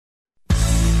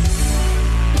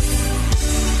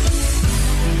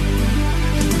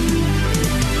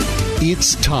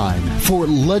It's time for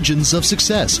Legends of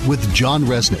Success with John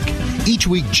Resnick. Each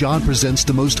week, John presents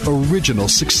the most original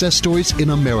success stories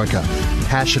in America.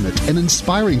 Passionate and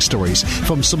inspiring stories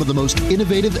from some of the most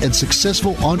innovative and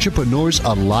successful entrepreneurs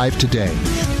alive today.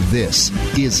 This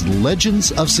is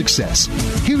Legends of Success.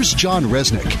 Here's John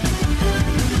Resnick.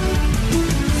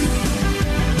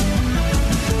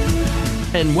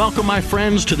 And welcome, my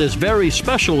friends, to this very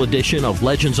special edition of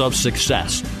Legends of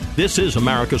Success. This is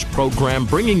America's program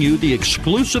bringing you the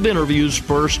exclusive interviews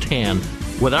firsthand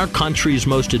with our country's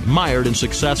most admired and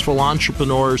successful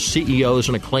entrepreneurs, CEOs,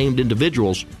 and acclaimed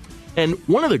individuals. And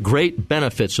one of the great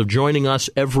benefits of joining us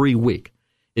every week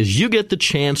is you get the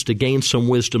chance to gain some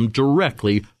wisdom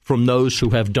directly from those who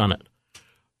have done it.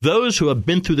 Those who have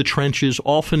been through the trenches,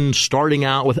 often starting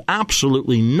out with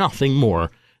absolutely nothing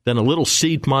more than a little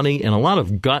seed money and a lot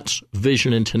of guts,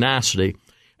 vision, and tenacity,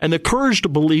 and the courage to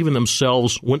believe in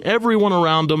themselves when everyone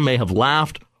around them may have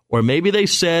laughed, or maybe they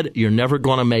said, you're never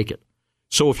going to make it.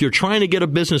 So if you're trying to get a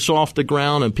business off the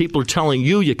ground and people are telling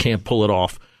you you can't pull it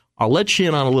off, I'll let you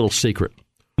in on a little secret.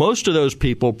 Most of those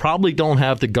people probably don't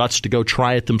have the guts to go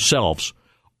try it themselves.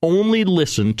 Only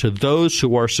listen to those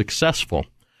who are successful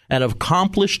and have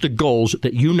accomplished the goals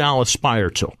that you now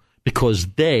aspire to, because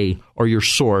they are your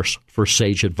source for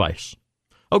sage advice.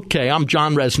 Okay, I'm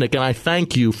John Resnick, and I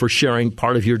thank you for sharing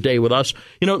part of your day with us.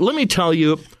 Let me tell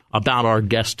you about our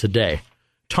guest today.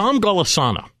 Tom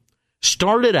Golisano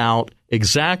started out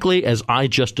exactly as I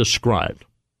just described,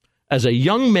 as a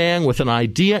young man with an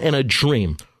idea and a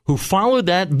dream who followed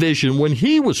that vision when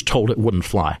he was told it wouldn't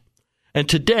fly. And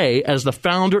today, as the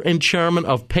founder and chairman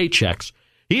of Paychex,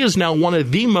 he is now one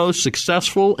of the most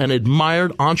successful and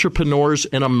admired entrepreneurs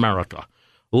in America.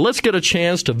 Let's get a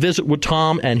chance to visit with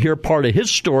Tom and hear part of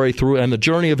his story through and the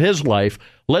journey of his life.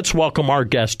 Let's welcome our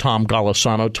guest, Tom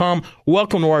Golisano. Tom,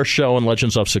 welcome to our show and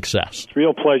Legends of Success. It's a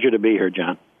real pleasure to be here,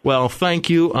 John. Well, thank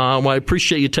you. I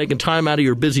appreciate you taking time out of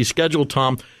your busy schedule,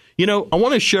 Tom. I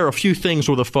want to share a few things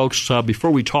with the folks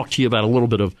before we talk to you about a little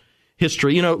bit of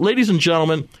history. Ladies and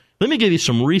gentlemen, let me give you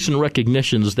some recent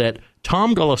recognitions that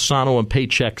Tom Golisano and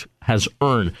Paychex has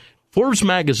earned. Forbes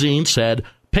magazine said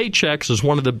Paychex is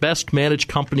one of the best managed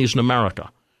companies in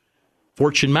America.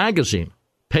 Fortune magazine,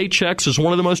 Paychex is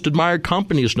one of the most admired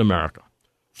companies in America.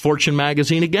 Fortune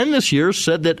magazine again this year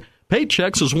said that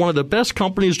Paychex is one of the best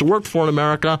companies to work for in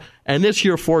America. And this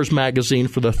year, Forbes magazine,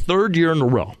 for the third year in a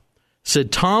row,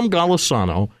 said Tom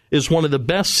Golisano is one of the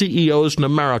best CEOs in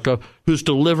America who's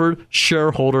delivered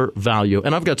shareholder value.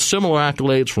 And I've got similar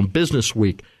accolades from Business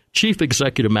Week, Chief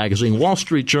Executive Magazine, Wall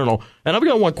Street Journal. And I've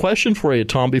got one question for you,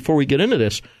 Tom, before we get into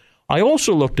this. I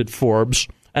also looked at Forbes,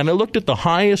 and I looked at the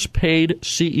highest paid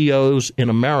CEOs in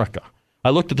America.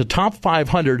 I looked at the top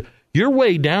 500. You're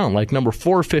way down, like number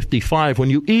 455, when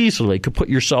you easily could put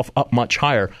yourself up much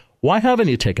higher. Why haven't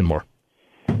you taken more?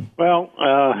 Well,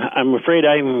 I'm afraid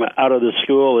I'm out of the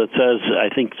school that says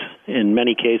I think in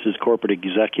many cases corporate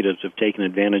executives have taken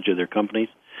advantage of their companies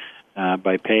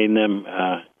by paying them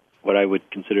what I would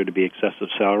consider to be excessive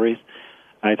salaries.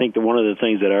 I think that one of the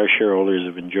things that our shareholders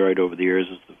have enjoyed over the years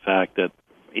is the fact that,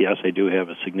 yes, I do have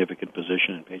a significant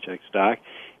position in Paychex stock,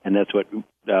 and that's what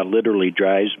literally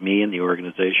drives me and the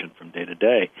organization from day to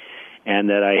day, and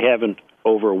that I haven't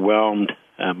overwhelmed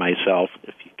myself,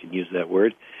 if you can use that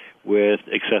word, with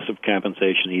excessive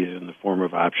compensation either in the form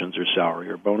of options or salary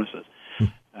or bonuses.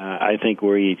 I think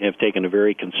we have taken a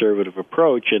very conservative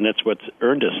approach, and that's what's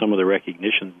earned us some of the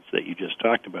recognitions that you just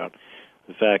talked about.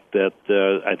 The fact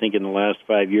that I think in the last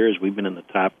 5 years we've been in the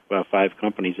top 5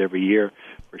 companies every year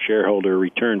for shareholder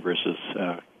return versus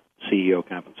CEO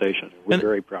compensation. We're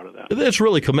very proud of that. That's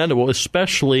really commendable,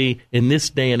 especially in this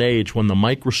day and age when the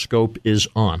microscope is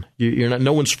on.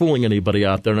 No one's fooling anybody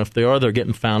out there, and if they are, they're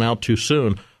getting found out too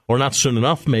soon, or not soon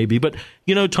enough maybe. But,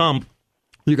 Tom,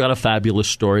 you've got a fabulous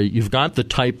story. You've got the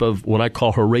type of what I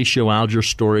call Horatio Alger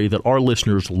story that our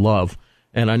listeners love,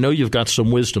 and I know you've got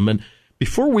some wisdom. And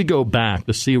before we go back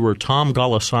to see where Tom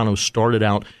Golisano started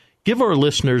out, give our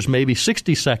listeners maybe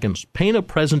 60 seconds, paint a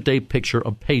present-day picture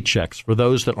of Paychex for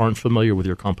those that aren't familiar with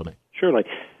your company. Surely.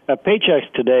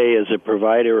 Paychex today is a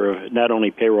provider of not only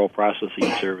payroll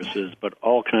processing services, but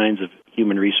all kinds of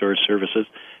human resource services,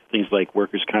 things like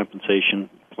workers' compensation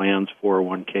plans,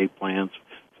 401k plans,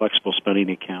 flexible spending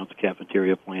accounts,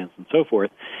 cafeteria plans, and so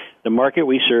forth. The market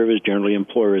we serve is generally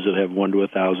employers that have 1 to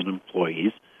 1,000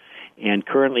 employees, and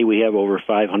currently we have over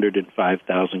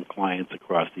 505,000 clients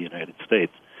across the United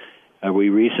States. We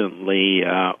recently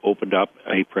opened up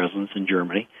a presence in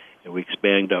Germany, and we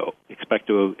expect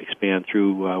to expand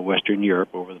through Western Europe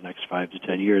over the next 5 to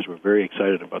 10 years. We're very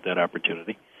excited about that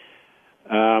opportunity.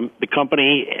 The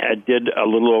company did a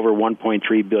little over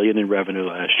 $1.3 billion in revenue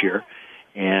last year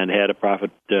and had a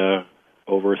profit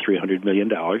over $300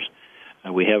 million.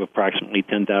 We have approximately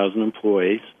 10,000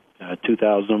 employees.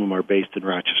 2,000 of them are based in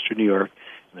Rochester, New York,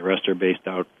 and the rest are based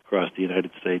out across the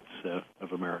United States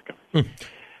of America.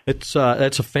 That's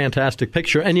a fantastic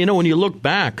picture. And, when you look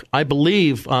back, I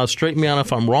believe, straighten me out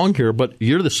if I'm wrong here, but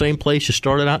you're the same place you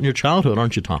started out in your childhood,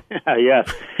 aren't you, Tom?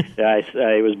 Yes.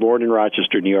 I was born in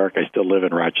Rochester, New York. I still live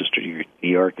in Rochester, New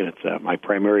York, and it's my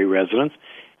primary residence,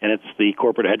 and it's the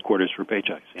corporate headquarters for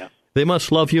Paychex, yeah. They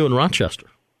must love you in Rochester.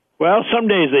 Well, some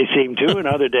days they seem to, and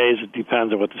other days it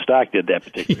depends on what the stock did that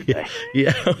particular day.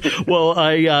 Yeah. Well,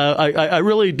 I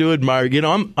really do admire.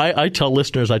 I tell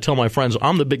listeners, I tell my friends,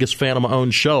 I'm the biggest fan of my own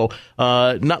show.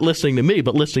 Not listening to me,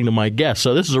 but listening to my guests.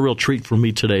 So this is a real treat for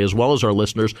me today, as well as our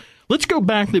listeners. Let's go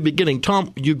back to the beginning.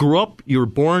 Tom, you were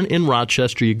born in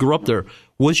Rochester. You grew up there.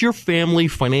 Was your family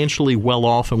financially well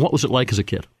off, and what was it like as a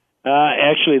kid?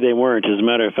 Actually, they weren't. As a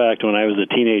matter of fact, when I was a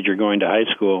teenager going to high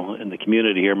school in the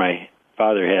community here, my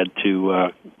father had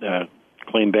to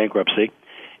claim bankruptcy,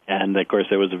 and of course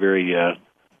that was a very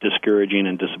discouraging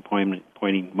and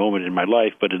disappointing moment in my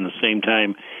life, but in the same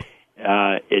time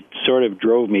it sort of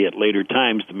drove me at later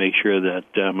times to make sure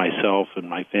that myself and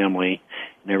my family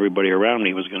and everybody around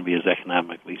me was going to be as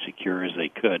economically secure as they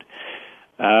could.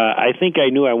 I think I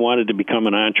knew I wanted to become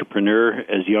an entrepreneur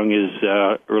as young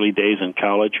as early days in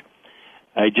college.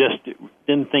 I just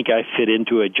didn't think I fit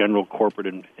into a general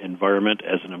corporate environment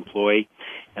as an employee,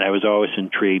 and I was always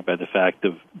intrigued by the fact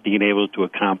of being able to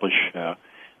accomplish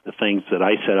the things that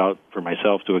I set out for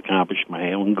myself to accomplish,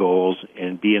 my own goals,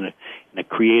 and be in a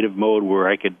creative mode where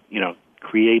I could,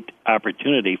 create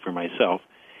opportunity for myself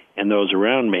and those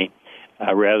around me,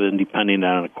 rather than depending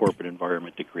on a corporate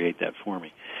environment to create that for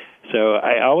me. So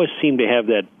I always seemed to have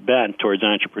that bent towards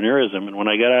entrepreneurism, and when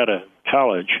I got out of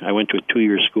college, I went to a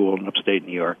 2-year school in upstate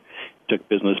New York, took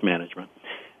business management.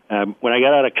 When I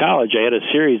got out of college, I had a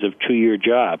series of 2-year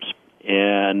jobs,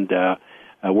 and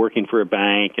working for a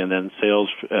bank and then sales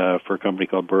for a company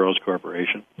called Burroughs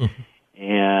Corporation. Mm-hmm.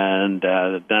 And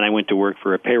then I went to work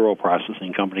for a payroll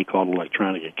processing company called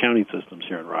Electronic Accounting Systems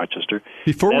here in Rochester.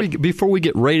 Before we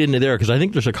get right into there, because I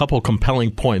think there's a couple of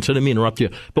compelling points. I didn't mean to interrupt you.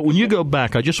 But when you go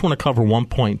back, I just want to cover one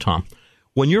point, Tom.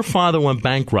 When your father went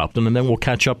bankrupt, and then we'll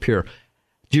catch up here,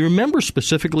 do you remember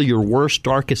specifically your worst,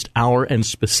 darkest hour and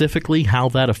specifically how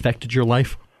that affected your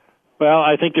life? Well,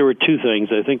 I think there were two things.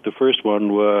 I think the first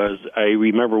one was I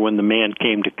remember when the man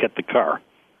came to cut the car.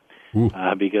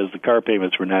 Because the car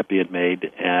payments were not being made,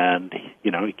 and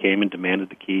he came and demanded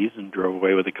the keys and drove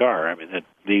away with the car. I mean, that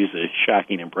leaves a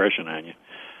shocking impression on you,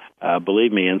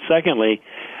 believe me. And secondly,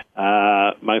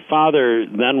 my father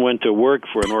then went to work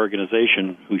for an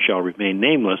organization who shall remain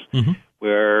nameless, mm-hmm.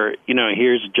 where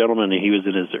here's a gentleman, and he was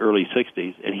in his early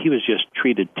 60s, and he was just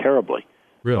treated terribly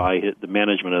by the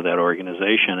management of that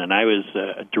organization, and I was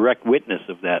a direct witness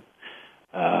of that.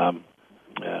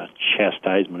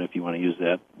 Chastisement, if you want to use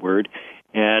that word,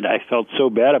 and I felt so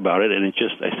bad about it, and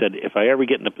I said, if I ever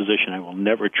get in a position, I will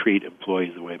never treat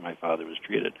employees the way my father was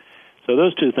treated. So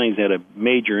those two things had a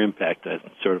major impact on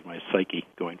sort of my psyche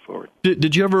going forward.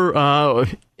 Did you ever,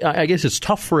 I guess it's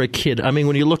tough for a kid. I mean,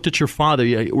 when you looked at your father,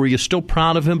 were you still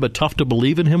proud of him, but tough to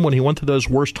believe in him when he went through those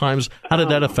worst times? How did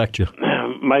that affect you?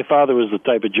 My father was the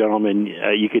type of gentleman,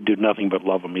 you could do nothing but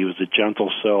love him. He was a gentle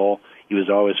soul. He was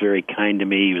always very kind to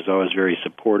me. He was always very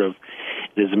supportive.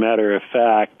 As a matter of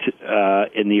fact,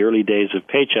 in the early days of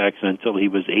Paychex, until he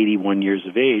was 81 years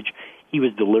of age, he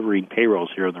was delivering payrolls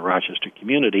here in the Rochester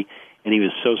community, and he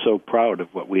was so proud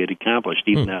of what we had accomplished,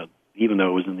 even though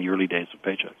it was in the early days of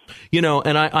Paychex.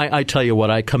 And I tell you what,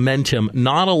 I commend him.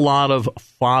 Not a lot of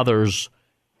fathers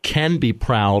can be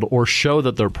proud or show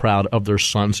that they're proud of their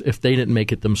sons if they didn't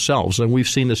make it themselves. And we've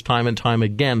seen this time and time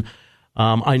again.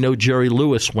 I know Jerry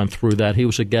Lewis went through that. He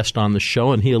was a guest on the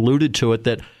show, and he alluded to it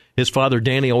that his father,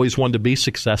 Danny, always wanted to be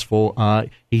successful.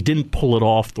 He didn't pull it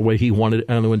off the way he wanted.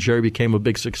 And when Jerry became a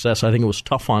big success, I think it was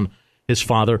tough on his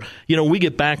father. We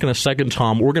get back in a second,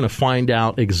 Tom. We're going to find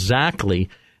out exactly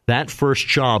that first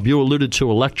job. You alluded to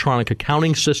electronic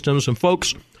accounting systems. And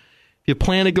folks, if you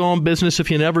plan to go in business, if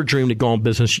you never dreamed to go in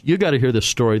business, you got to hear this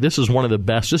story. This is one of the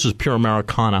best. This is pure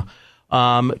Americana.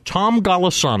 Tom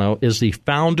Golisano is the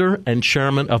founder and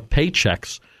chairman of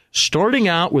Paychex, starting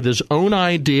out with his own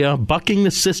idea, bucking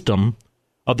the system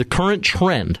of the current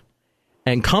trend,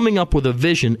 and coming up with a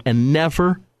vision and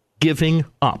never giving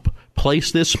up.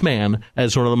 Place this man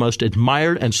as one of the most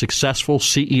admired and successful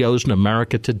CEOs in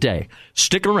America today.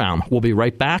 Stick around. We'll be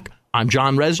right back. I'm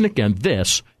John Resnick, and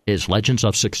this is Legends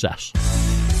of Success.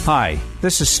 Hi,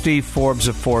 this is Steve Forbes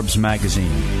of Forbes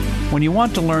magazine. When you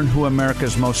want to learn who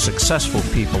America's most successful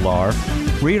people are,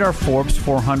 read our Forbes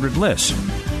 400 list.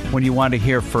 When you want to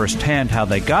hear firsthand how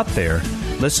they got there,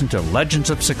 listen to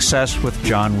Legends of Success with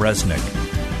John Resnick.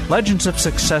 Legends of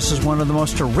Success is one of the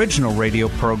most original radio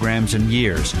programs in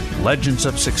years. Legends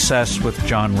of Success with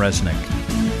John Resnick.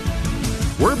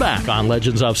 We're back on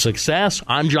Legends of Success.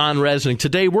 I'm John Resnick.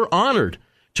 Today we're honored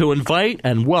to invite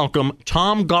and welcome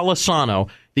Tom Golisano,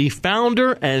 the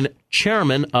founder and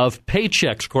chairman of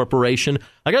Paychex Corporation.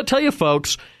 I got to tell you,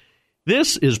 folks,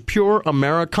 this is pure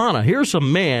Americana. Here's a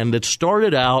man that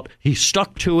started out, he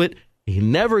stuck to it, he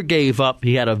never gave up,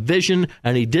 he had a vision,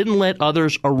 and he didn't let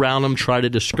others around him try to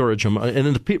discourage him. And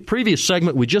in the previous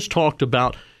segment, we just talked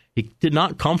about he did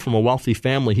not come from a wealthy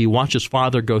family. He watched his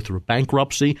father go through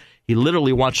bankruptcy. He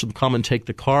literally watched him come and take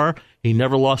the car. He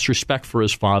never lost respect for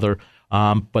his father,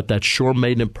 but that sure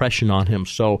made an impression on him.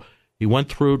 So he went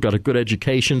through, got a good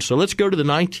education. So let's go to the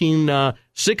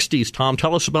 1960s. Tom,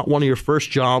 tell us about one of your first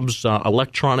jobs,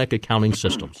 electronic accounting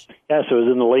systems. Yes, it was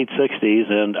in the late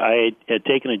 60s, and I had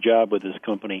taken a job with this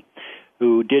company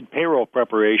who did payroll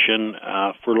preparation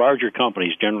for larger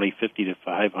companies, generally 50 to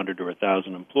 500 or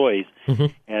 1,000 employees. Mm-hmm.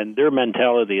 And their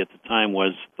mentality at the time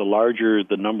was the larger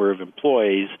the number of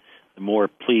employees, the more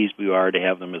pleased we are to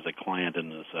have them as a client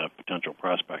and as a potential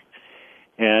prospect.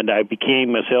 And I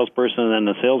became a salesperson and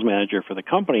then a sales manager for the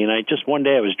company. And one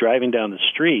day I was driving down the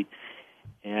street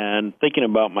and thinking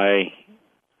about my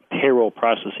payroll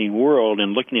processing world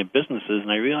and looking at businesses, and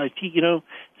I realized, it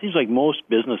seems like most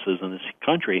businesses in this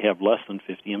country have less than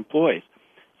 50 employees.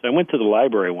 So I went to the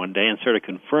library one day and sort of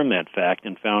confirmed that fact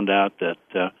and found out that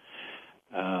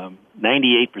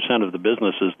 98% of the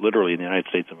businesses literally in the United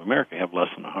States of America have less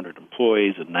than 100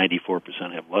 employees, and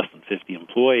 94% have less than 50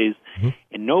 employees. Mm-hmm.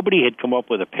 And nobody had come up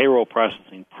with a payroll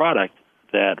processing product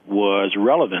that was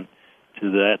relevant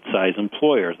to that size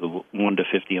employer, the 1 to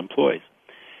 50 employees.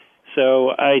 So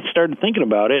I started thinking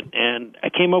about it, and I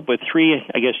came up with 3,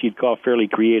 I guess you'd call fairly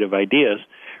creative ideas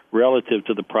relative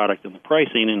to the product and the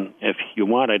pricing. And if you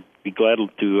want, I'd be glad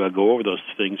to go over those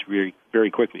things very, very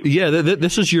quickly. Yeah,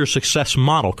 this is your success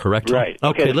model, correct? Right.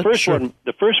 Okay. The first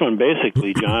one,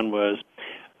 basically, John, was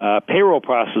payroll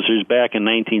processors back in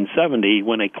 1970.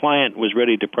 When a client was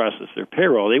ready to process their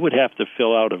payroll, they would have to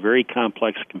fill out a very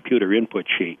complex computer input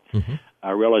sheet. Mm-hmm.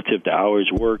 Relative to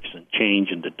hours worked and change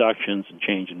in deductions and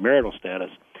change in marital status.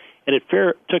 And it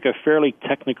took a fairly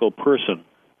technical person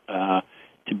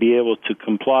to be able to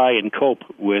comply and cope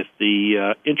with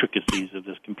the intricacies of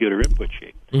this computer input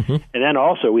sheet. Mm-hmm. And then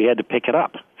also we had to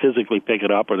physically pick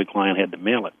it up, or the client had to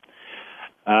mail it.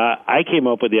 I came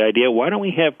up with the idea, why don't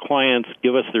we have clients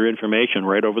give us their information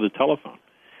right over the telephone?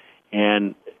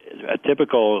 And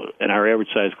our average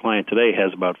size client today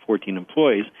has about 14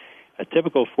 employees. A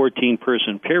typical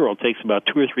 14-person payroll takes about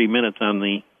 2 or 3 minutes on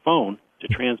the phone to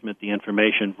transmit the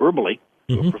information verbally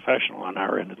to a professional on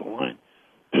our end of the line.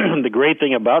 The great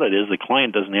thing about it is the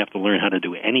client doesn't have to learn how to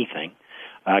do anything,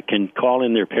 can call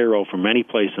in their payroll from any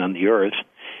place on the earth,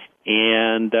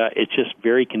 and it's just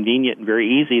very convenient and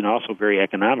very easy and also very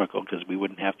economical because we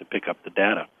wouldn't have to pick up the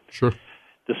data. Sure.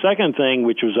 The second thing,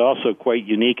 which was also quite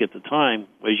unique at the time,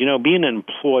 was, being an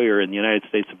employer in the United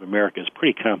States of America is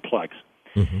pretty complex.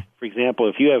 Mm-hmm. For example,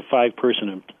 if you have 5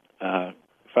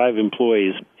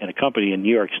 employees in a company in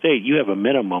New York State, you have a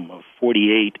minimum of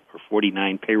 48 or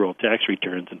 49 payroll tax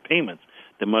returns and payments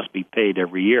that must be paid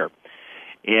every year.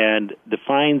 And the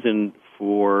fines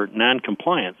for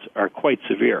noncompliance are quite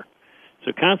severe.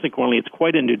 So consequently, it's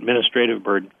quite an administrative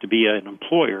burden to be an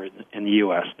employer in the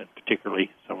U.S., and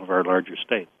particularly some of our larger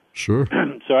states. Sure.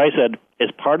 So I said,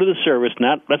 as part of the service,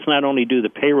 let's not only do the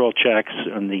payroll checks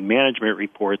and the management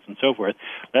reports and so forth,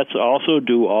 let's also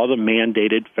do all the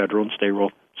mandated federal and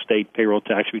state payroll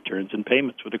tax returns and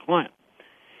payments for the client.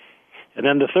 And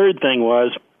then the third thing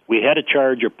was we had to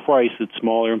charge a price that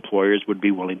smaller employers would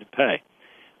be willing to pay.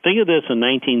 Think of this in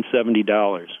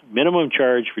 $1970. Minimum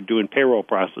charge for doing payroll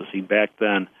processing back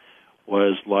then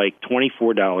was like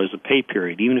 $24 a pay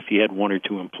period, even if you had 1 or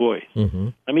 2 employees. Mm-hmm.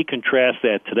 Let me contrast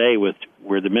that today with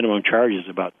where the minimum charge is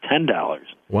about $10.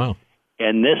 Wow.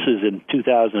 And this is in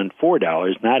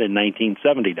 $2004, not in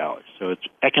 $1970. So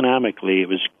economically, it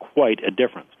was quite a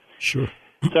difference. Sure.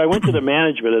 So I went to the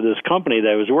management of this company that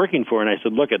I was working for, and I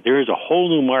said, look, there is a whole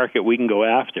new market we can go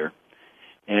after.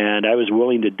 And I was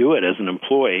willing to do it as an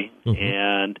employee,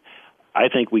 and I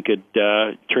think we could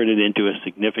turn it into a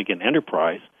significant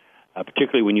enterprise.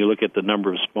 Particularly when you look at the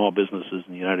number of small businesses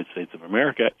in the United States of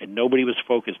America, and nobody was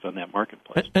focused on that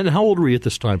marketplace. And how old were you at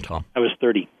this time, Tom? I was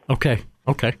 30. Okay.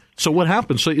 So what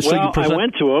happened? So you I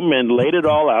went to them and laid it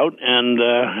all out, and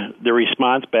the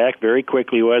response back very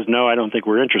quickly was, no, I don't think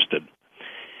we're interested.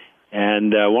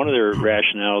 And one of their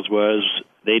rationales was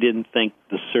they didn't think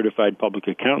the certified public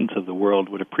accountants of the world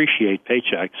would appreciate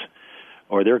Paychex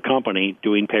or their company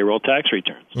doing payroll tax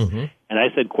returns. Mm-hmm. And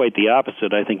I said quite the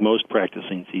opposite. I think most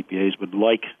practicing CPAs would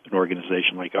like an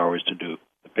organization like ours to do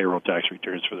the payroll tax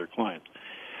returns for their clients.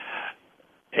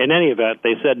 In any event,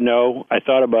 they said no. I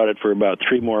thought about it for about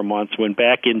 3 more months, went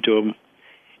back into them,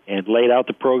 and laid out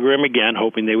the program again,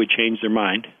 hoping they would change their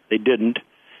mind. They didn't.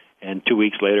 And 2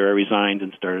 weeks later, I resigned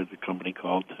and started a company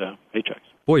called Paychex.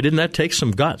 Boy, didn't that take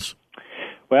some guts?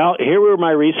 Well, here were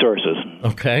my resources.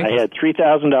 Okay. I had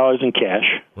 $3,000 in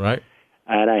cash. Right.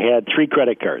 And I had 3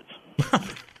 credit cards.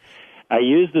 I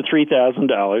used the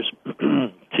 $3,000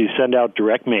 to send out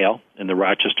direct mail in the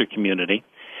Rochester community.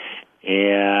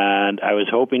 And I was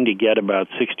hoping to get about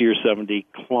 60 or 70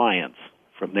 clients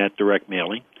from that direct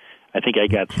mailing. I think I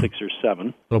got 6 or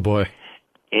 7. Oh, boy.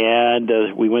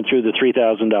 And we went through the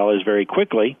 $3,000 very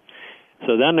quickly.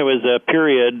 So then there was a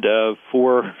period of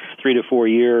 3 to 4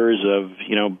 years of,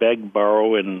 beg,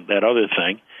 borrow, and that other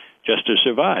thing just to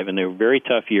survive. And they were very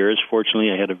tough years.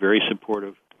 Fortunately, I had a very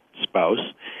supportive spouse,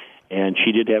 and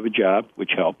she did have a job,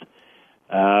 which helped.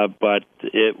 But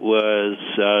it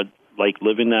was like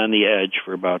living on the edge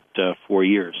for about 4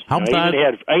 years. How bad?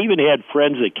 I even had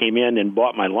friends that came in and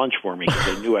bought my lunch for me because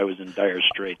they knew I was in dire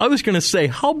straits. I was going to say,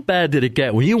 how bad did it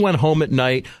get? When you went home at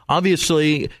night,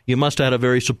 obviously you must have had a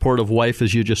very supportive wife,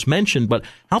 as you just mentioned, but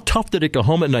how tough did it go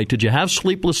home at night? Did you have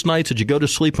sleepless nights? Did you go to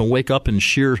sleep and wake up in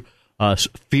sheer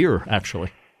fear,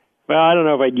 actually? Well, I don't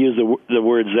know if I'd use the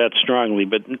words that strongly,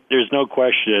 but there's no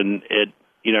question it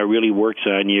really works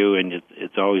on you, and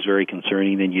it's always very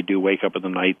concerning, and you do wake up in the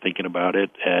night thinking about it,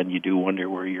 and you do wonder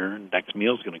where your next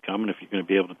meal is going to come and if you're going to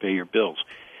be able to pay your bills.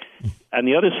 On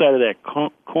the other side of that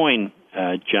coin,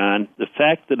 John, the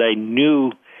fact that I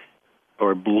knew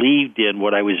or believed in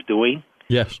what I was doing,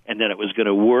 yes, and that it was going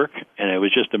to work, and it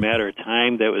was just a matter of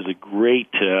time, that was a great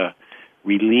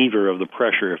reliever of the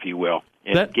pressure, if you will.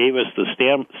 It gave us the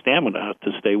stamina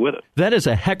to stay with it. That is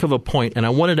a heck of a point, and I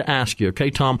wanted to ask you, okay,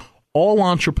 Tom, all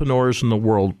entrepreneurs in the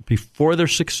world, before they're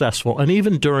successful, and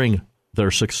even during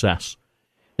their success,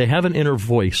 they have an inner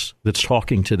voice that's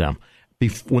talking to them.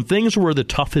 When things were the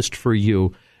toughest for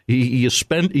you, you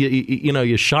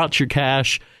shot your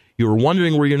cash, you were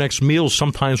wondering where your next meals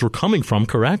sometimes were coming from,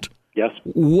 correct? Yes.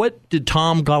 What did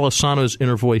Tom Golisano's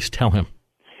inner voice tell him?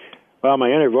 Well, my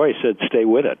inner voice said, stay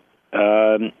with it.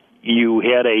 You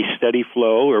had a steady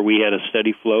flow, or we had a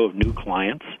steady flow of new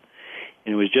clients.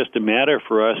 And it was just a matter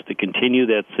for us to continue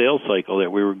that sales cycle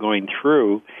that we were going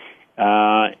through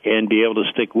and be able to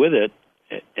stick with it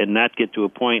and not get to a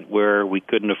point where we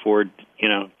couldn't afford,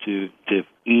 to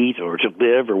eat or to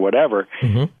live or whatever,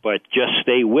 but just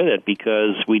stay with it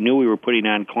because we knew we were putting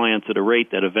on clients at a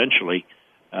rate that eventually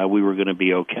we were going to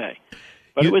be okay.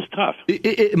 But it was tough.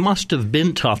 It must have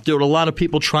been tough. Did a lot of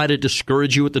people try to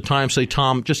discourage you at the time, say,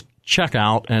 Tom, just check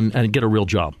out and get a real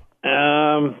job?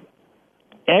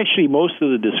 Actually, most of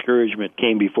the discouragement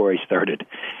came before I started.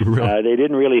 Really? They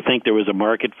didn't really think there was a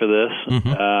market for this.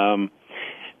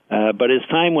 But as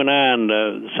time went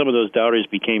on, some of those doubters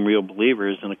became real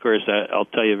believers. And, of course, I'll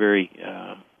tell you very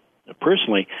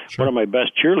personally, sure, one of my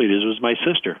best cheerleaders was my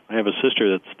sister. I have a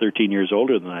sister that's 13 years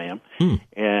older than I am.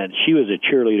 And she was a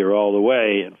cheerleader all the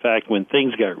way. In fact, when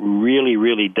things got really,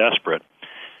 really desperate,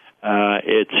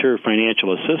 it's her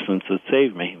financial assistance that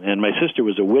saved me. And my sister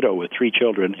was a widow with 3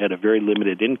 children, had a very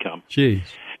limited income. Jeez.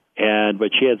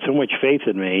 But she had so much faith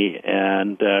in me,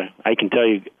 and I can tell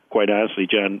you quite honestly,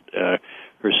 John,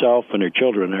 herself and her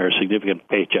children are significant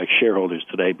Paychex shareholders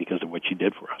today because of what she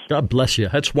did for us. God bless you.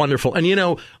 That's wonderful. And,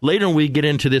 later when we get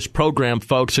into this program,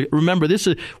 folks, remember, this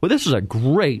is a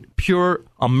great, pure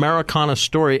Americana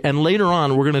story. And later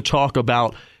on, we're going to talk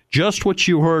about just what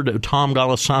you heard Tom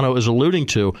Golisano is alluding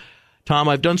to. Tom,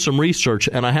 I've done some research,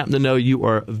 and I happen to know you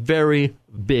are very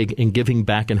big in giving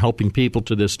back and helping people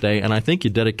to this day, and I think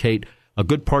you dedicate a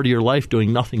good part of your life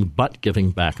doing nothing but giving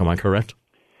back. Am I correct?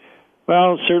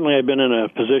 Well, certainly I've been in a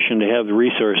position to have the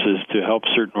resources to help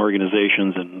certain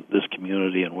organizations in this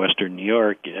community in Western New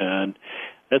York, and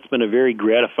that's been a very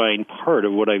gratifying part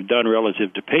of what I've done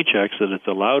relative to Paychex, that it's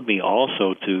allowed me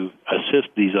also to assist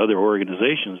these other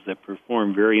organizations that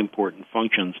perform very important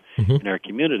functions in our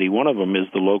community. One of them is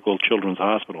the local children's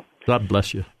hospital. God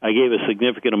bless you. I gave a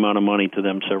significant amount of money to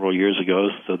them several years ago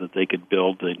so that they could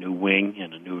build a new wing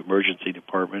and a new emergency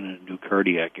department and a new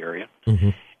cardiac area.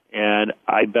 And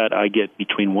I bet I get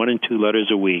between 1 and 2 letters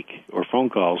a week or phone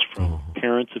calls from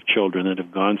parents of children that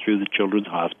have gone through the children's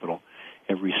hospital,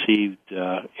 have received,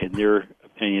 in their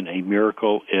opinion, a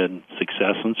miracle in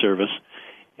success and service,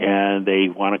 and they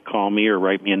want to call me or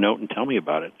write me a note and tell me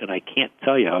about it. And I can't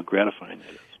tell you how gratifying that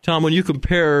is. Tom, when you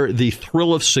compare the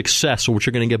thrill of success, which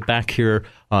we're going to get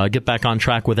back on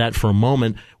track with that for a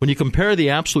moment, when you compare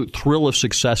the absolute thrill of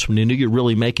success when you knew you're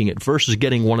really making it versus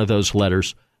getting one of those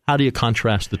letters, how do you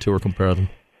contrast the two or compare them?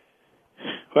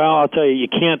 Well, I'll tell you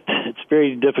can't. It's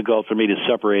very difficult for me to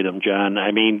separate them, John.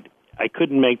 I mean, I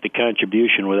couldn't make the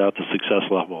contribution without the success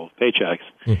level of paychecks.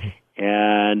 Mm-hmm.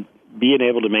 And being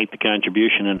able to make the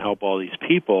contribution and help all these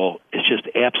people is just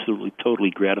absolutely, totally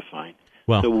gratifying.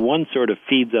 Well, so one sort of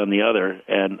feeds on the other,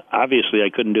 and obviously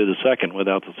I couldn't do the second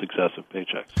without the success of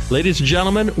paychecks. Ladies and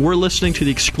gentlemen, we're listening to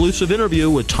the exclusive interview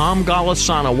with Tom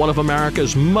Golisano, one of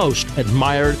America's most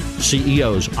admired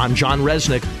CEOs. I'm John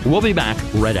Resnick. We'll be back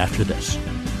right after this.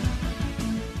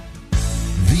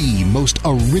 The most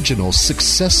original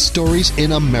success stories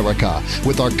in America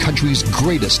with our country's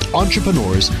greatest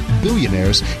entrepreneurs,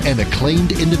 billionaires, and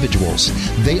acclaimed individuals.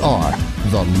 They are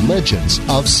the Legends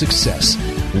of Success.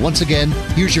 Once again,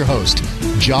 here's your host,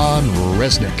 John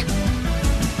Resnick.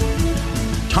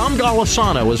 Tom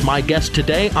Golisano is my guest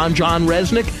today. I'm John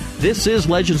Resnick. This is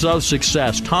Legends of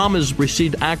Success. Tom has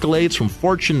received accolades from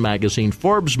Fortune magazine,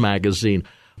 Forbes magazine,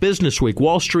 Business Week,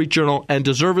 Wall Street Journal, and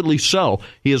deservedly so.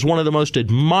 He is one of the most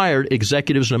admired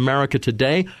executives in America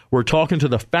today. We're talking to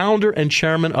the founder and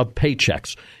chairman of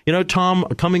Paychex. You know, Tom,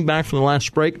 coming back from the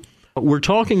last break, we're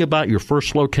talking about your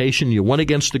first location. You went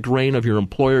against the grain of your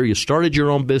employer. You started your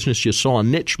own business. You saw a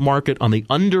niche market on the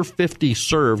under 50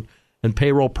 served and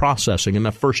payroll processing, and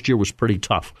that first year was pretty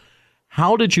tough.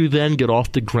 How did you then get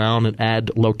off the ground and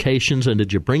add locations, and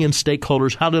did you bring in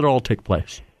stakeholders? How did it all take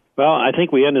place? Well, I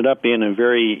think we ended up being in a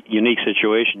very unique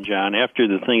situation, John. After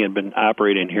the thing had been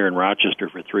operating here in Rochester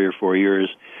for 3 or 4 years,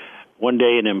 one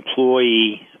day an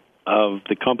employee of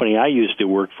the company I used to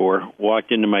work for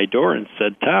walked into my door and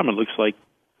said, "Tom, it looks like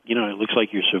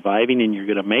you're surviving and you're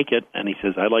going to make it." And he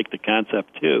says, "I like the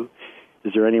concept too.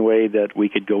 Is there any way that we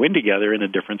could go in together in a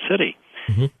different city?"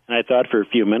 Mm-hmm. And I thought for a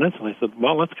few minutes, and I said,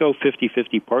 "Well, let's go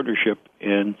 50-50 partnership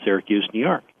in Syracuse, New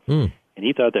York." Mm. And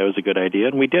he thought that was a good idea,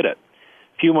 and we did it.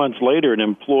 A few months later, an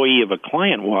employee of a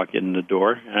client walked in the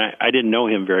door. And I didn't know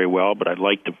him very well, but I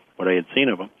liked what I had seen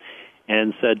of him,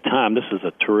 and said, "Tom, this is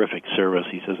a terrific service."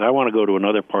 He says, "I want to go to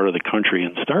another part of the country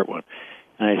and start one."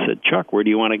 And I said, "Chuck, where do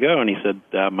you want to go?" And he said,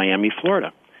 "Miami,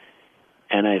 Florida."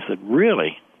 And I said,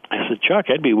 "Really?" I said, "Chuck,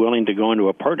 I'd be willing to go into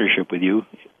a partnership with you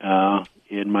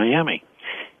in Miami."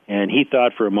 And he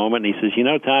thought for a moment, and he says, "You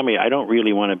know, Tommy, I don't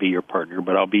really want to be your partner,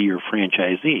 but I'll be your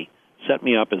franchisee. Set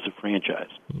me up as a franchise."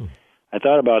 Mm. I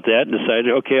thought about that and decided,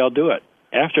 okay, I'll do it.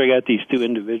 After I got these two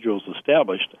individuals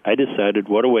established, I decided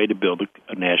what a way to build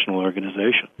a national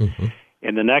organization. Mm-hmm.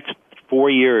 In the next 4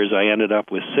 years, I ended up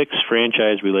with 6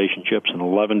 franchise relationships and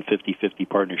 11 50-50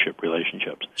 partnership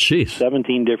relationships. Jeez.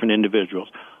 17 different individuals.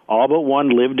 All but one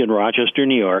lived in Rochester,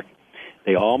 New York.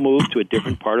 They all moved to a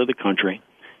different part of the country.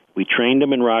 We trained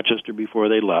them in Rochester before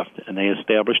they left, and they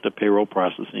established a payroll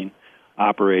processing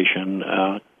operation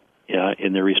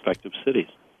in their respective cities.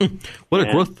 What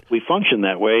a growth. We functioned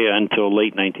that way until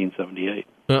late 1978.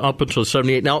 Up until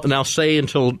 78. Now say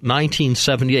until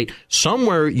 1978.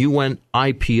 Somewhere you went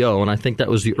IPO, and I think that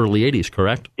was the early 80s,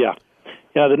 correct? Yeah.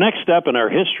 Yeah, the next step in our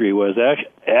history was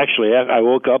actually I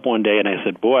woke up one day and I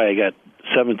said, boy, I got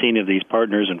 17 of these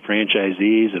partners and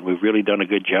franchisees, and we've really done a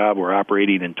good job. We're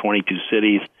operating in 22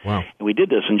 cities. Wow. And we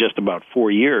did this in just about 4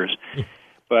 years.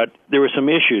 But there were some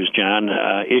issues, John,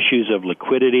 issues of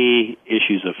liquidity,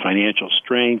 issues of financial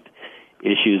strength,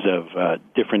 issues of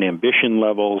different ambition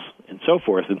levels, and so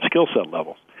forth, and skill set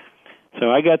levels.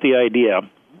 So I got the idea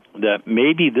that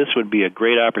maybe this would be a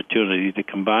great opportunity to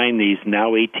combine these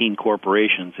now 18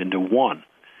 corporations into one.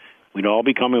 We'd all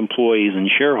become employees and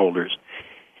shareholders,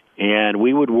 and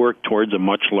we would work towards a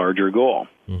much larger goal.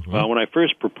 Mm-hmm. Well, when I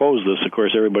first proposed this, of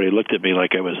course, everybody looked at me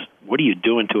like I was, what are you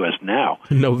doing to us now?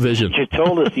 No vision. You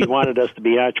told us you wanted us to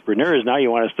be entrepreneurs. Now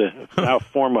you want us to now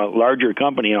form a larger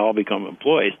company and all become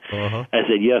employees. Uh-huh. I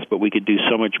said, yes, but we could do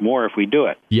so much more if we do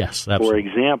it. Yes, absolutely. For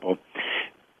example,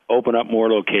 open up more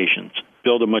locations,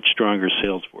 build a much stronger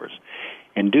sales force,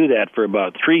 and do that for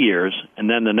about 3 years, and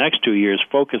then the next 2 years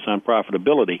focus on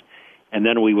profitability, and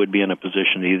then we would be in a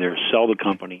position to either sell the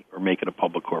company or make it a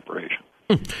public corporation.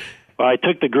 Well, I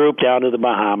took the group down to the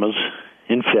Bahamas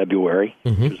in February,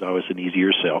 which was always an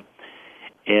easier sell,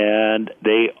 and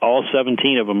all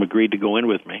 17 of them agreed to go in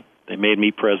with me. They made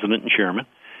me president and chairman,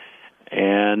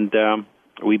 and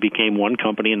we became one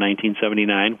company in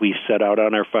 1979. We set out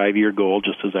on our 5-year goal,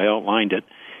 just as I outlined it,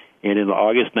 And in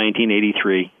August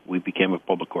 1983, we became a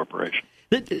public corporation.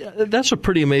 That's a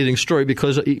pretty amazing story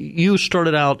because you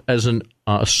started out as a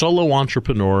solo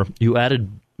entrepreneur. You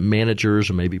added managers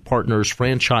and maybe partners,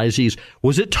 franchisees.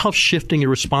 Was it tough shifting your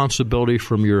responsibility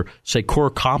from your, say,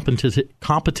 core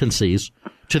competencies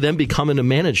to then becoming a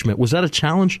management? Was that a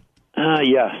challenge?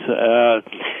 Yes.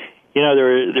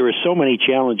 There were so many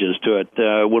challenges to it.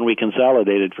 When we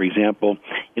consolidated, for example,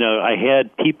 I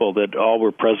had people that all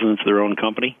were presidents of their own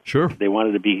company. Sure. They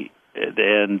wanted to be,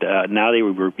 and now they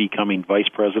were becoming vice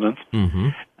presidents. Mm-hmm.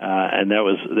 And that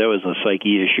was a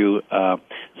psyche issue.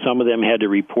 Some of them had to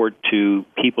report to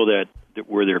people that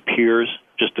were their peers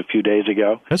just a few days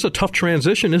ago. That's a tough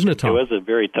transition, isn't it, Tom? It was a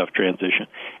very tough transition.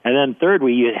 And then third,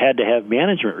 we had to have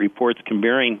management reports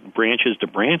comparing branches to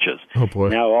branches. Oh, boy.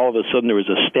 Now, all of a sudden, there was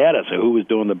a status of who was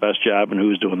doing the best job and who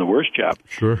was doing the worst job.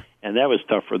 Sure. And that was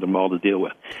tough for them all to deal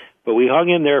with. But we hung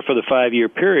in there for the 5-year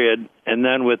period, and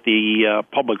then with the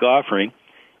public offering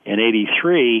in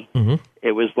 83,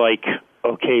 It was like,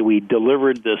 okay, we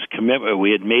delivered this commitment we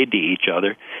had made to each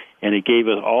other, and it gave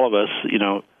all of us,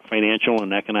 financial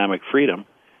and economic freedom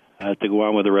to go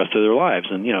on with the rest of their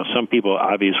lives. And, some people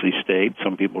obviously stayed.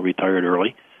 Some people retired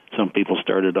early. Some people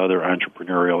started other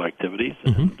entrepreneurial activities.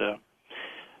 And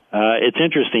it's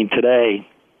interesting today,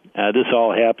 this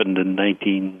all happened in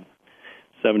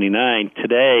 1979.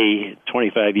 Today,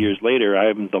 25 years later,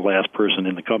 I'm the last person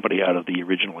in the company out of the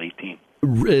original 18.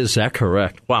 Is that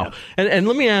correct? Wow. Yeah. And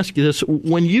let me ask you this.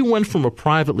 When you went from a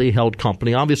privately held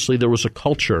company, obviously there was a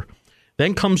culture.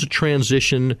 Then comes a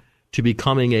transition to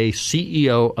becoming a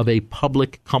CEO of a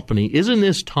public company. Isn't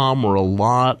this, Tom, where a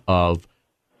lot of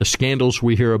the scandals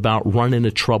we hear about run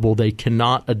into trouble? They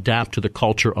cannot adapt to the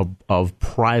culture of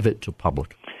private to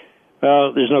public.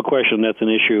 Well, there's no question that's an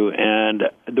issue. And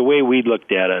the way we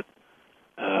looked at it,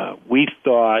 we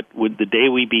thought with the day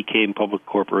we became public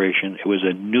corporation, it was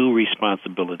a new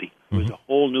responsibility. It was a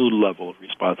whole new level of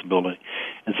responsibility.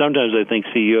 And sometimes I think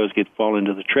CEOs fall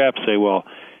into the trap, say, well,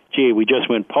 gee, we just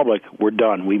went public, we're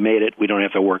done, we made it, we don't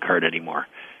have to work hard anymore.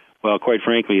 Well, quite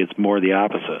frankly, it's more the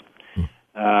opposite.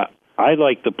 I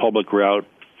like the public route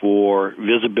for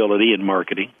visibility and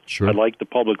marketing. Sure. I like the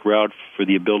public route for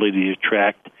the ability to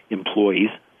attract employees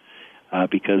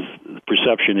because the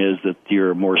perception is that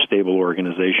you're a more stable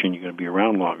organization, you're going to be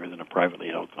around longer than a privately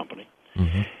held company.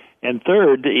 And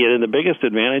third, the biggest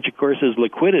advantage, of course, is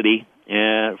liquidity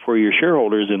for your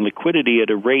shareholders and liquidity at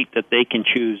a rate that they can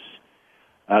choose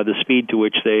the speed to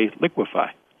which they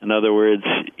liquefy. In other words,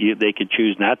 they could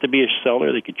choose not to be a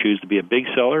seller, they could choose to be a big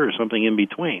seller, or something in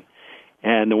between.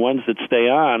 And the ones that stay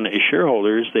on as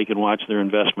shareholders, they can watch their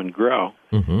investment grow.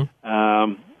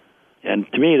 And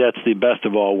to me, that's the best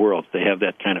of all worlds. They have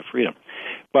that kind of freedom.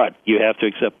 But you have to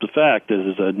accept the fact that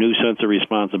there's a new sense of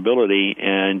responsibility,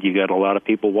 and you got a lot of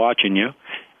people watching you.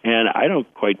 And I don't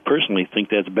quite personally think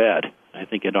that's bad. I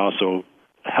think it also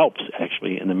helps,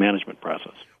 actually, in the management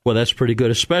process. Well, that's pretty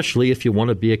good, especially if you want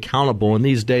to be accountable. And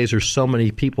these days, there's so many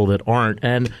people that aren't.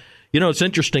 And, it's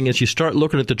interesting as you start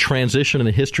looking at the transition and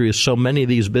the history of so many of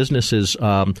these businesses.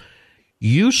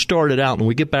 You started out, and when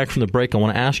we get back from the break, I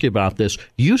want to ask you about this.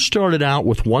 You started out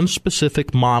with one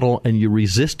specific model, and you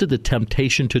resisted the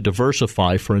temptation to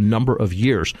diversify for a number of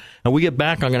years. And we get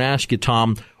back, I'm going to ask you,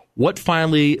 Tom, what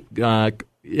finally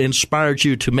inspired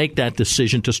you to make that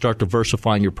decision to start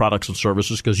diversifying your products and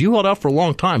services? Because you held out for a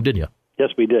long time, didn't you? Yes,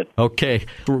 we did. Okay.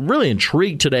 We're really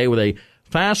intrigued today with a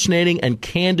fascinating and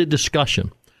candid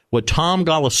discussion with Tom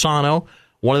Golisano,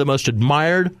 one of the most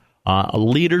admired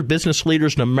business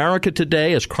leaders in America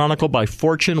today, as chronicled by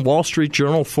Fortune, Wall Street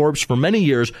Journal, Forbes for many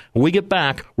years. When we get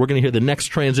back, we're going to hear the next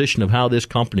transition of how this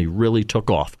company really took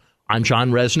off. I'm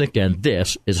John Resnick, and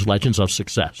this is Legends of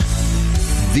Success.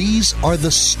 These are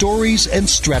the stories and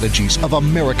strategies of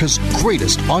America's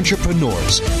greatest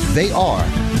entrepreneurs. They are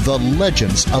the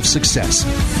Legends of Success.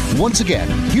 Once again,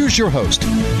 here's your host,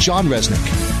 John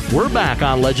Resnick. We're back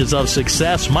on Legends of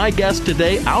Success. Our guest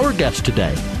today,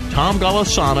 Tom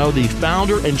Golisano, the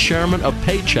founder and chairman of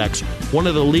Paychex, one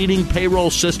of the leading payroll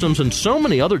systems and so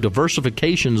many other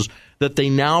diversifications that they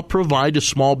now provide to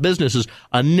small businesses,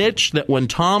 a niche that when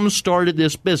Tom started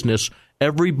this business,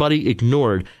 everybody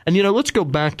ignored. And, let's go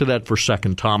back to that for a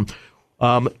second, Tom.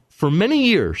 For many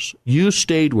years, you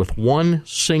stayed with one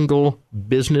single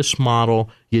business model.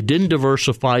 You didn't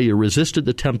diversify. You resisted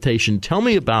the temptation. Tell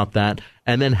me about that.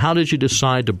 And then how did you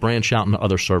decide to branch out into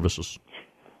other services?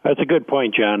 That's a good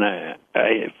point, John.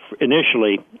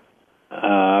 Initially,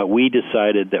 we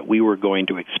decided that we were going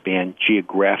to expand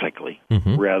geographically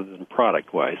rather than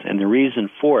product-wise. And the reason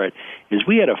for it is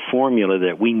we had a formula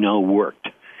that we know worked.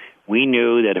 We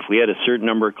knew that if we had a certain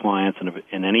number of clients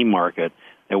in any market,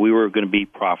 that we were going to be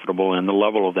profitable and the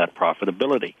level of that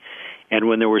profitability. And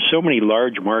when there were so many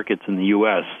large markets in the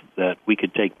U.S. that we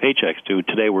could take paychecks to,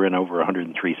 today we're in over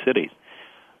 103 cities,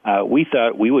 we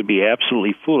thought we would be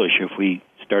absolutely foolish if we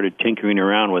started tinkering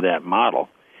around with that model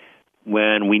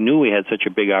when we knew we had such a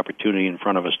big opportunity in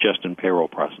front of us just in payroll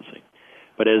processing.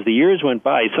 But as the years went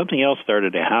by, something else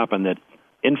started to happen that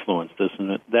influenced us,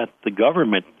 and that the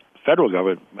government, federal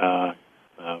government,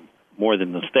 more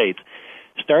than the states,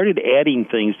 started adding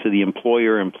things to the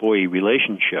employer-employee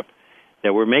relationship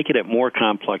that were making it more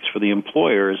complex for the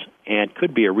employers and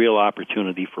could be a real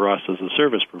opportunity for us as a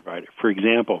service provider. For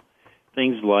example,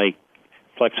 things like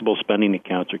flexible spending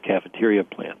accounts or cafeteria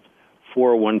plans,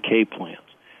 401k plans,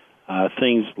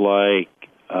 things like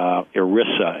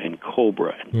ERISA and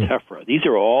COBRA and TEFRA. These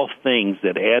are all things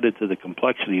that added to the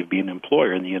complexity of being an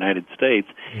employer in the United States,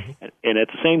 and at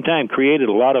the same time created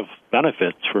a lot of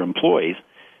benefits for employees,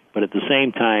 but at the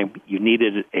same time you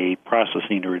needed a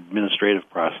processing or administrative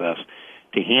process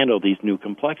to handle these new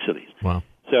complexities. Wow.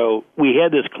 So we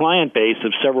had this client base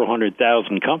of several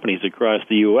 100,000 companies across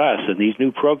the U.S., and these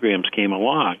new programs came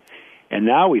along, and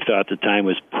now we thought the time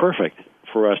was perfect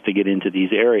for us to get into these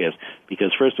areas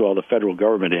because, first of all, the federal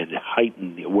government had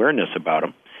heightened the awareness about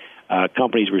them.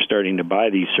 Companies were starting to buy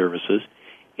these services,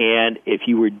 and if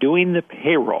you were doing the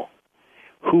payroll,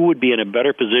 who would be in a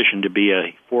better position to be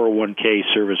a 401k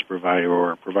service provider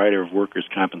or a provider of workers'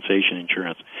 compensation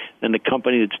insurance than the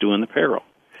company that's doing the payroll?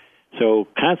 So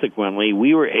consequently,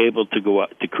 we were able to go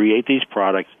out to create these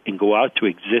products and go out to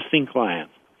existing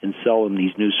clients and sell them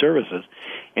these new services.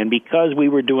 And because we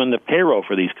were doing the payroll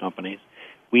for these companies,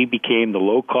 we became the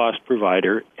low-cost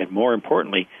provider and, more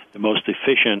importantly, the most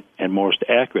efficient and most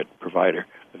accurate provider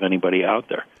of anybody out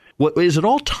there. Is it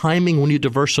all timing when you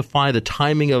diversify, the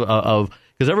timing of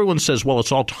because everyone says, well,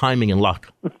 it's all timing and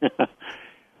luck.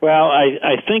 Well,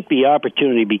 I think the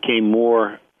opportunity became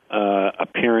more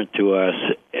apparent to us,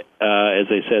 as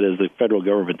I said, as the federal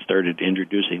government started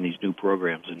introducing these new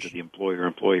programs into the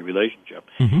employer-employee relationship.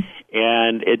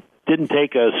 And it didn't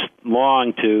take us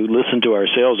long to listen to our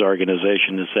sales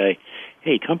organization to say,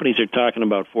 hey, companies are talking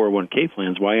about 401k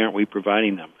plans. Why aren't we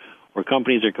providing them? Or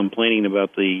companies are complaining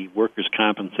about the workers'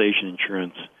 compensation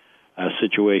insurance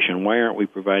situation. Why aren't we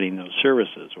providing those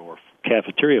services? Or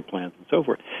cafeteria plans and so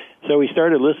forth. So we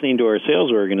started listening to our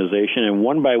sales organization, and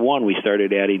one by one we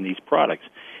started adding these products.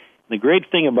 The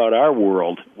great thing about our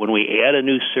world, when we add a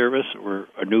new service or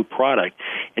a new product,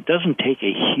 it doesn't take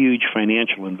a huge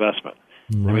financial investment.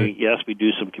 Right. I mean, yes, we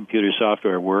do some computer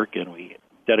software work and we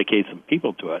dedicate some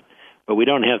people to it, but we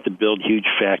don't have to build huge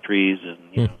factories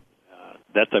and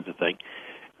that type of thing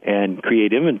and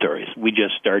create inventories. We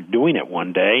just start doing it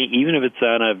one day, even if it's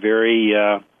on a very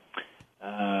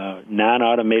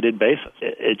non-automated basis.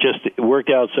 It worked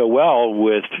out so well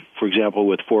with, for example,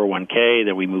 with 401k,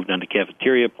 that we moved on to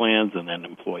cafeteria plans and then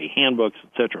employee handbooks,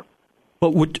 et cetera.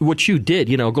 But what you did,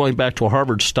 going back to a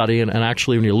Harvard study, and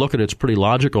actually when you look at it, it's pretty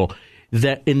logical,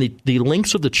 that in the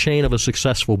links of the chain of a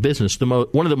successful business,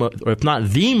 one of the most, or if not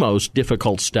the most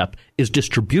difficult step is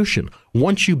distribution.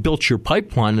 Once you built your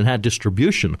pipeline and had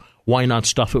distribution, why not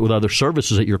stuff it with other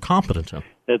services that you're competent in?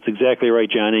 That's exactly right,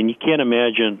 John. And you can't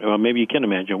imagine, or maybe you can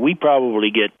imagine, we probably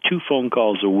get 2 phone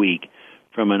calls a week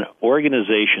from an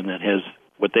organization that has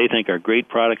what they think are great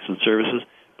products and services,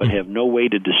 but have no way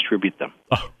to distribute them.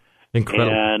 Oh,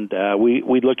 incredible. And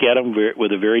we look at them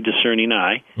with a very discerning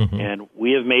eye, and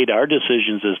we have made our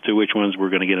decisions as to which ones we're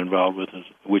going to get involved with and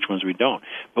which ones we don't.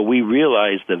 But we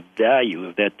realize the value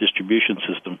of that distribution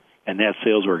system and that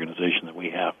sales organization that we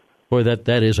have. Boy, that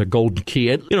is a golden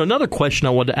key. And, another question I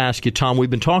wanted to ask you, Tom, we've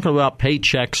been talking about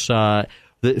paychecks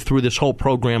through this whole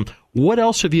program. What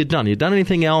else have you done? Have you done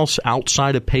anything else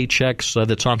outside of paychecks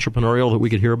that's entrepreneurial that we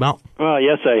could hear about? Well,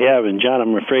 yes, I have. And, John,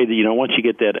 I'm afraid that, once you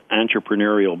get that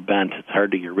entrepreneurial bent, it's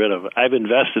hard to get rid of. I've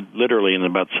invested literally in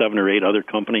about 7 or 8 other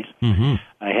companies.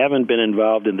 I haven't been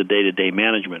involved in the day-to-day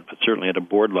management, but certainly at a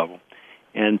board level.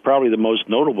 And probably the most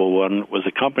notable one was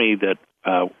a company that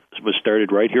was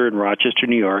started right here in Rochester,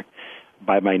 New York,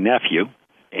 by my nephew,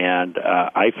 and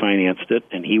I financed it,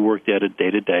 and he worked at it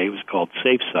day-to-day. It was called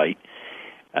SafeSite,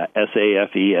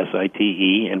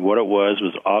 SAFESITE, and what it was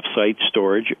off-site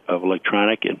storage of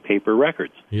electronic and paper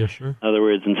records. Yeah, sure. In other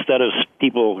words, instead of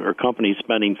people or companies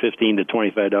spending $15 to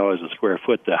 $25 a square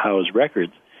foot to house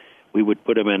records, we would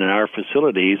put them in our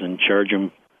facilities and charge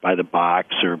them by the box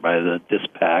or by the disc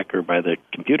pack or by the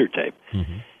computer tape.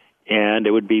 And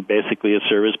it would be basically a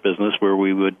service business where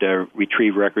we would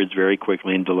retrieve records very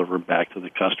quickly and deliver them back to the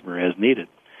customer as needed.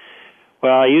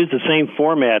 Well, I used the same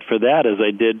format for that as I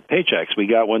did Paychecks. We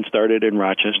got one started in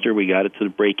Rochester. We got it to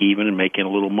the break even and making a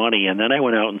little money. And then I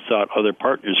went out and sought other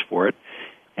partners for it.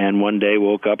 And one day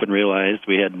woke up and realized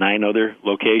we had 9 other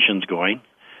locations going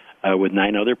with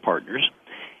 9 other partners.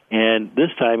 And this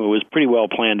time it was pretty well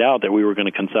planned out that we were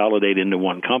going to consolidate into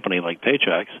one company like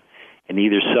Paychecks and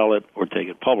either sell it or take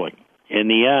it public. In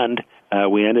the end,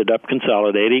 we ended up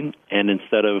consolidating, and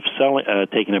instead of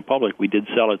taking it public, we did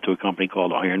sell it to a company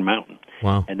called Iron Mountain.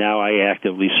 Wow. And now I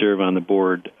actively serve on the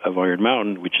board of Iron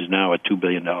Mountain, which is now a $2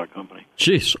 billion company.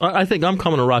 Jeez, I think I'm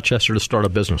coming to Rochester to start a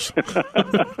business.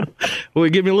 Will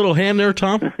you give me a little hand there,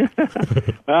 Tom?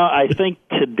 Well, I think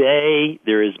today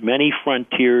there is many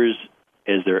frontiers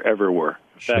as there ever were.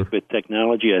 In fact, with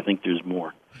technology, I think there's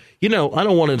more. You know, I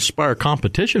don't want to inspire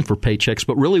competition for Paychecks,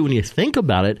 but really when you think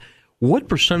about it, what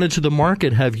percentage of the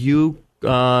market have you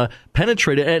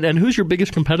penetrated, and who's your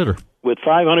biggest competitor? With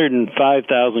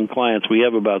 505,000 clients, we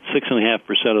have about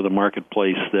 6.5% of the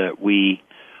marketplace that we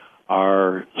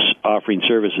are offering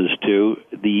services to.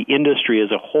 The industry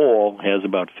as a whole has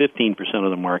about 15% of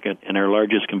the market, and our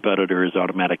largest competitor is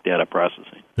automatic data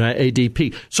processing.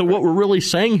 ADP. So what we're really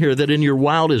saying here, that in your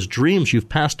wildest dreams, you've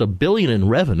passed $1 billion in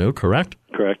revenue, correct?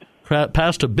 Correct.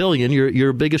 Past $1 billion,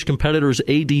 your biggest competitor is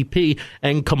ADP,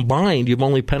 and combined, you've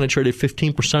only penetrated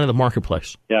 15% of the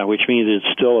marketplace. Yeah, which means it's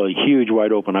still a huge,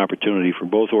 wide-open opportunity for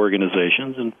both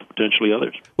organizations and potentially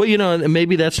others. Well, you know,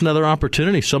 maybe that's another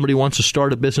opportunity. Somebody wants to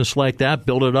start a business like that,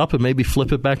 build it up, and maybe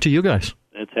flip it back to you guys.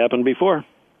 It's happened before.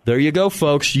 There you go,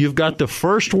 folks. You've got the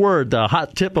first word, the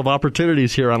hot tip of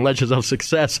opportunities here on Legends of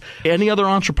Success. Any other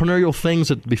entrepreneurial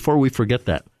things before we forget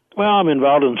that? Well, I'm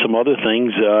involved in some other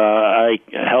things. I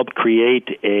helped create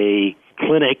a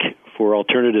clinic for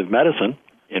alternative medicine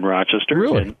in Rochester.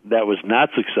 Really? And that was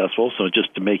not successful, so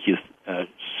just to make you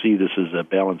see this as a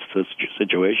balanced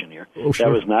situation here. Oh, sure.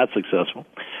 That was not successful.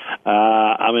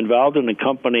 I'm involved in a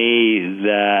company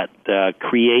that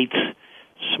creates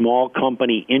small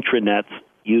company intranets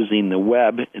using the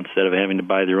web instead of having to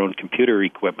buy their own computer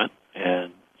equipment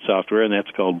and software, and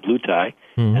that's called Blue Tie.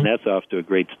 Mm-hmm. And that's off to a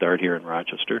great start here in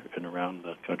Rochester and around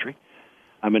the country.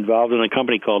 I'm involved in a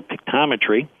company called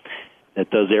Pictometry that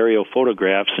does aerial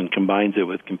photographs and combines it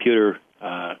with computer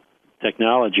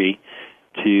technology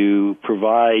to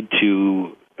provide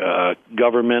to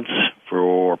governments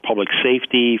for public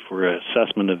safety, for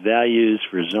assessment of values,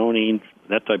 for zoning,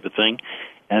 that type of thing.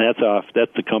 And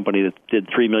that's the company that did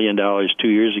 $3 million 2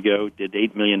 years ago, did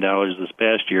 $8 million this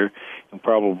past year, and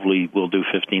probably will do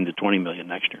 $15 to $20 million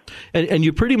next year. And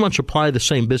you pretty much apply the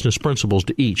same business principles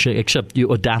to each, except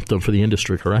you adapt them for the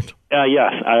industry, correct?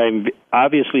 Yes. I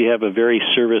obviously have a very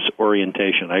service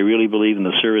orientation. I really believe in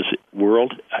the service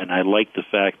world, and I like the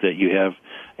fact that you have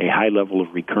a high level of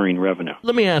recurring revenue.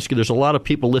 Let me ask you, there's a lot of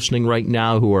people listening right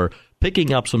now who are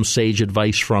picking up some sage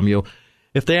advice from you.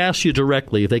 If they ask you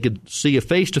directly, if they could see you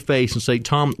face-to-face and say,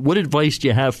 Tom, what advice do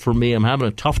you have for me? I'm having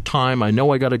a tough time. I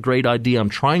know I got a great idea. I'm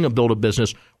trying to build a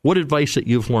business. What advice that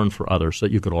you've learned for others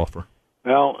that you could offer?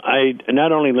 Well, I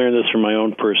not only learned this from my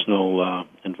own personal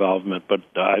involvement, but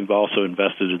I've also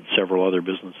invested in several other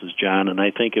businesses, John, and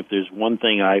I think if there's one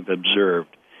thing I've observed,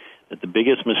 that the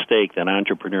biggest mistake that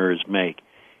entrepreneurs make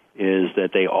is that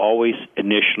they always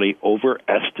initially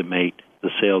overestimate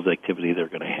the sales activity they're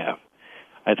going to have.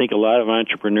 I think a lot of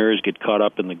entrepreneurs get caught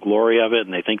up in the glory of it,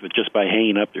 and they think that just by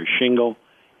hanging up their shingle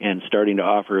and starting to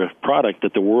offer a product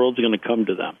that the world's going to come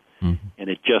to them. Mm-hmm. And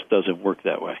it just doesn't work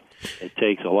that way. It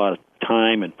takes a lot of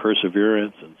time and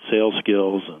perseverance and sales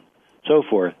skills and so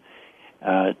forth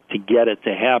to get it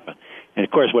to happen. And,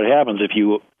 of course, what happens if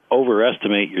you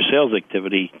overestimate your sales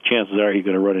activity, chances are you're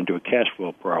going to run into a cash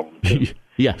flow problem, too.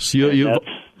 Yes.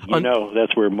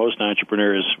 That's where most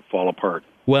entrepreneurs fall apart.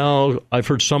 Well, I've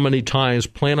heard so many times,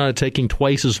 plan on taking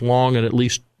twice as long and at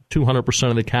least 200%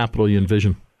 of the capital you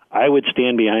envision. I would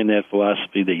stand behind that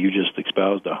philosophy that you just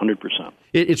espoused 100%.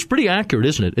 It's pretty accurate,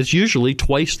 isn't it? It's usually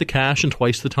twice the cash and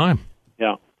twice the time.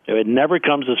 Yeah. It never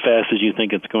comes as fast as you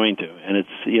think it's going to. And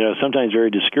it's sometimes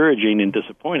very discouraging and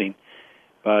disappointing.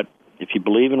 But if you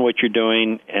believe in what you're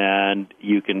doing and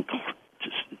you can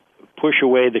just push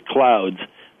away the clouds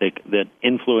that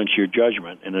influence your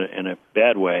judgment in a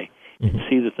bad way, and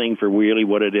see the thing for really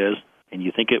what it is, and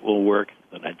you think it will work,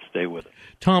 then I'd stay with it.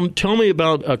 Tom, tell me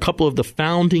about a couple of the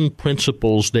founding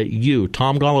principles that you,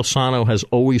 Tom Golisano, has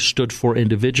always stood for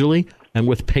individually and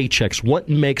with Paychecks. What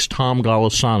makes Tom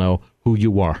Golisano who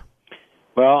you are?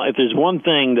 Well, if there's one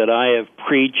thing that I have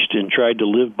preached and tried to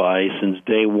live by since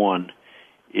day one,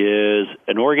 is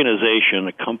an organization,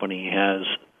 a company, has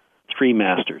 3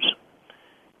 masters.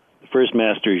 The first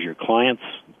master is your clients.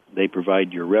 They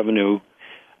provide your revenue.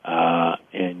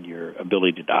 and your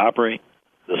ability to operate.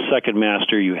 The second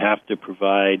master, you have to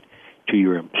provide to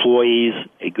your employees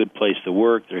a good place to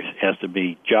work. There has to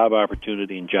be job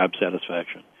opportunity and job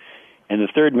satisfaction. And the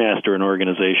third master an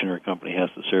organization or a company has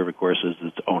to serve, of course, is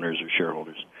its owners or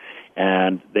shareholders.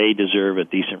 And they deserve a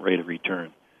decent rate of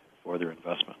return for their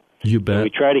investment. You bet. So we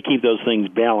try to keep those things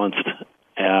balanced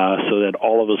so that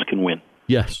all of us can win.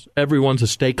 Yes, everyone's a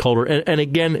stakeholder. And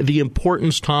again, the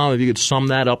importance, Tom, if you could sum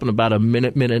that up in about a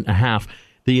minute and a half,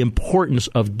 the importance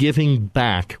of giving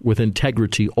back with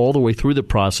integrity all the way through the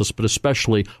process, but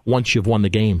especially once you've won the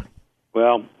game.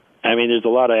 Well, I mean, there's a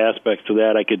lot of aspects to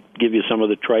that. I could give you some of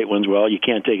the trite ones. Well, you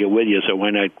can't take it with you, so why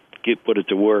not put it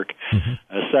to work?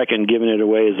 Mm-hmm. Second, giving it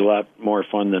away is a lot more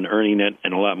fun than earning it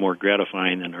and a lot more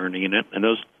gratifying than earning it. And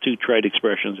those two trite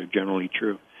expressions are generally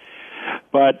true.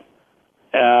 But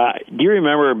do you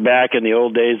remember back in the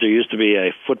old days, there used to be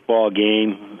a football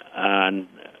game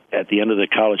at the end of the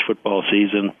college football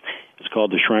season? It was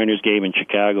called the Shriners Game in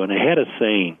Chicago, and it had a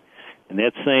saying, and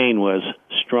that saying was,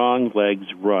 strong legs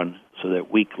run so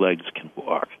that weak legs can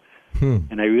walk.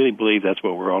 And I really believe that's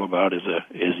what we're all about as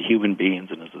human beings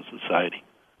and as a society.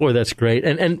 Boy, that's great.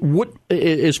 And what,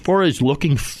 as far as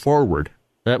looking forward,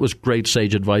 that was great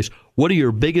sage advice. What are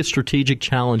your biggest strategic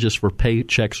challenges for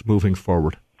Paychex moving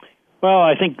forward? Well,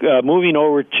 I think moving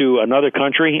over to another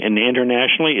country and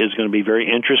internationally is going to be very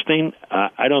interesting.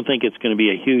 I don't think it's going to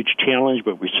be a huge challenge,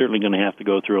 but we're certainly going to have to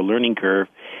go through a learning curve.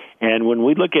 And when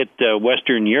we look at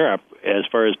Western Europe, as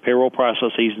far as payroll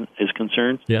processing is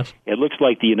concerned, yes, it looks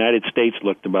like the United States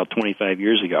looked about 25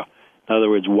 years ago. In other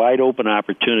words, wide open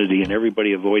opportunity and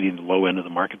everybody avoiding the low end of the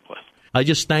marketplace. I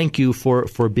just thank you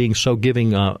for being so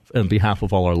giving on behalf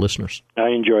of all our listeners. I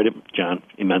enjoyed it, John,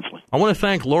 immensely. I want to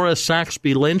thank Laura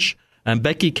Saxby Lynch and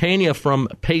Becky Kania from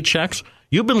Paychex.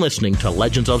 You've been listening to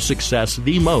Legends of Success,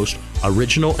 the most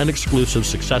original and exclusive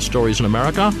success stories in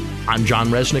America. I'm John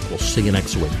Resnick. We'll see you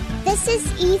next week. This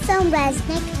is Ethan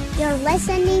Resnick. You're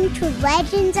listening to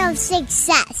Legends of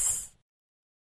Success.